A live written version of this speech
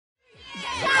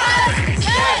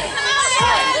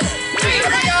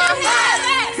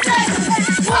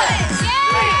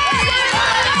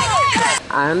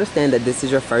I understand that this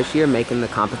is your first year making the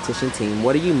competition team.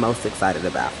 What are you most excited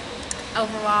about?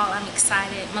 Overall, I'm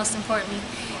excited, most importantly,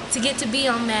 to get to be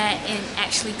on that and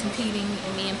actually competing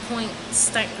and being point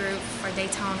stunt group for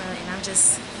Daytona, and I'm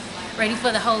just ready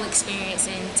for the whole experience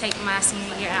and take my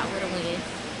senior year out with a win.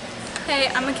 Hey,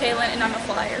 I'm Michaela and I'm a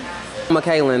flyer.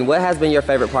 Michaela, what has been your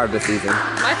favorite part of the season?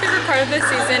 My favorite part of this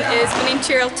season is winning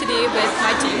Cheerleading with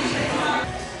my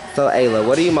team. So Ayla,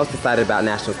 what are you most excited about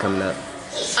Nationals coming up?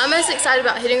 I'm most excited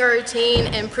about hitting our routine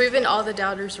and proving all the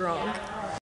doubters wrong.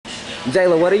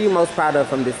 Jayla, what are you most proud of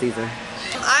from this season?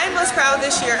 I'm most proud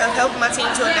this year of helping my team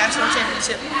to a national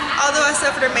championship. Although I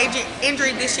suffered a major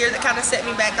injury this year that kind of set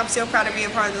me back, I'm still proud to be a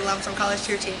part of the Limestone College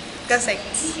cheer team. Go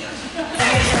Saints!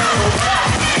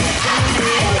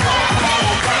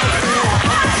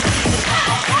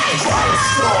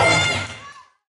 Strong.